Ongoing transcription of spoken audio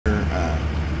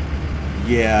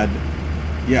Yeah,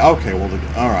 yeah, okay, well,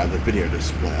 alright, the video just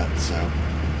split, so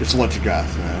just to let you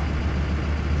guys know.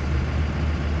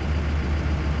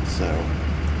 So,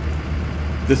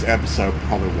 this episode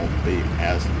probably won't be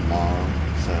as long,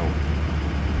 so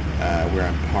we're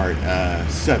on part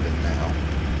 7 now.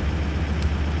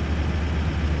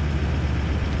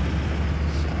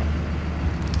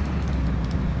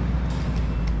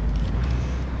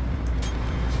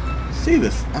 So, see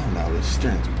this, I don't know, this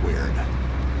steering's weird.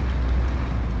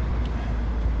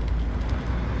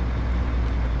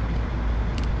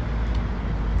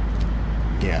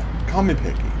 Yeah, call me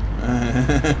picky.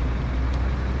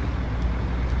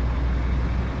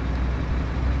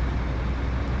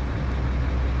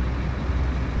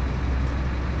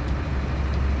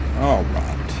 All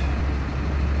right.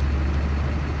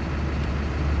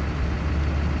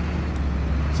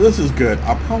 So this is good.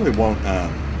 I probably won't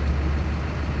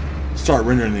start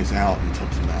rendering these out until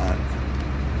tonight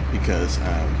because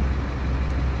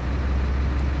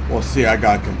well, see, I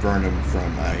got to convert them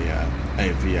from a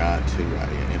AVI to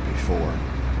an MP4.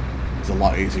 It's a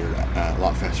lot easier, a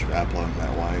lot faster to upload them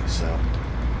that way. So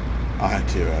I had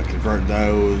to convert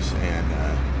those and.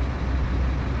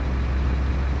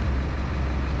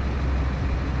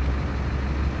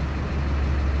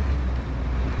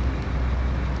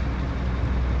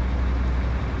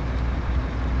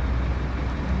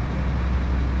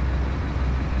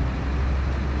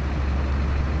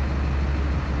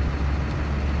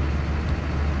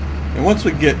 And once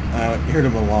we get here to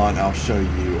Milan, I'll show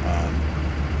you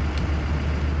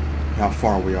how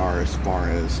far we are as far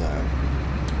as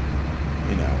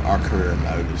you know, our career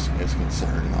mode is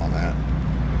concerned and all that.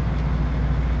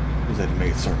 Because they had to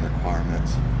meet certain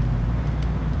requirements.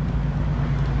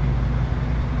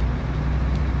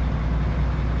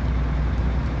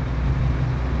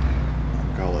 Our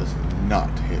goal is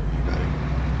not to hit anybody.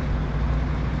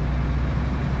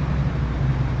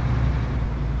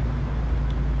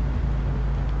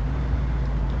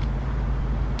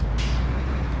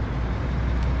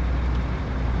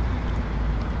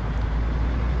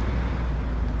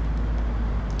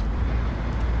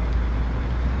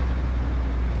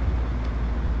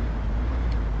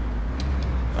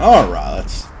 Alright,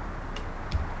 let's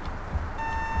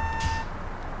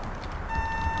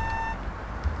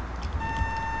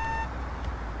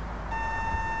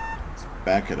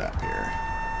back it up here.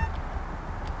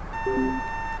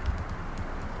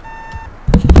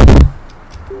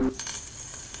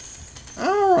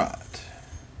 Alright.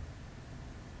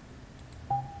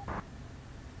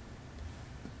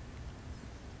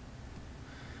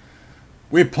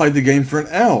 We played the game for an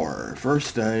hour.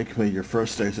 First day, complete your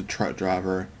first day as a truck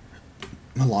driver.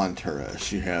 Milan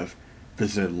tourist. You have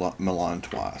visited Milan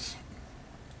twice.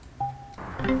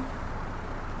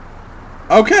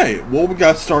 Okay, well, we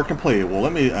got start completed. Well,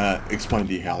 let me explain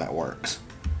to you how that works.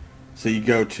 So you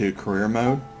go to career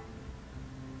mode.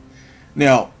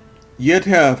 Now, you have to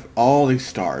have all these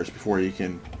stars before you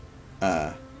can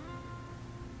go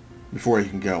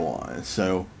on.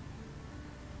 So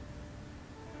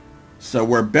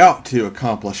we're about to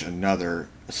accomplish another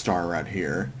star right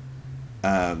here.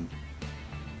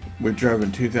 We've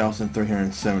driven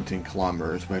 2,317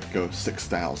 kilometers. We have to go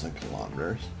 6,000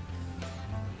 kilometers.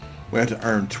 We have to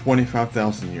earn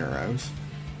 25,000 euros.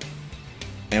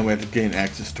 And we have to gain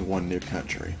access to one new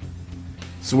country.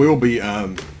 So we will be,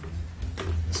 so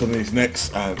in these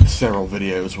next several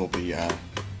videos we'll be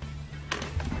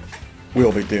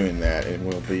doing that, and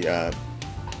we'll be,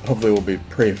 hopefully we'll be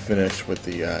pretty finished with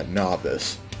the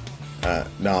novice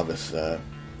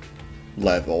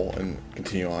level and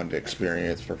continue on to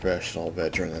experience, professional,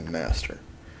 veteran, and master.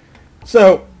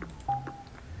 So,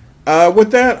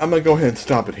 with that, I'm going to go ahead and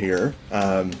stop it here.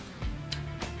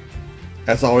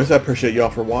 As always, I appreciate y'all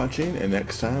for watching, and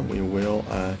next time we will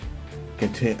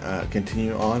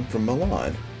continue on from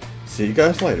Milan. See you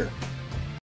guys later.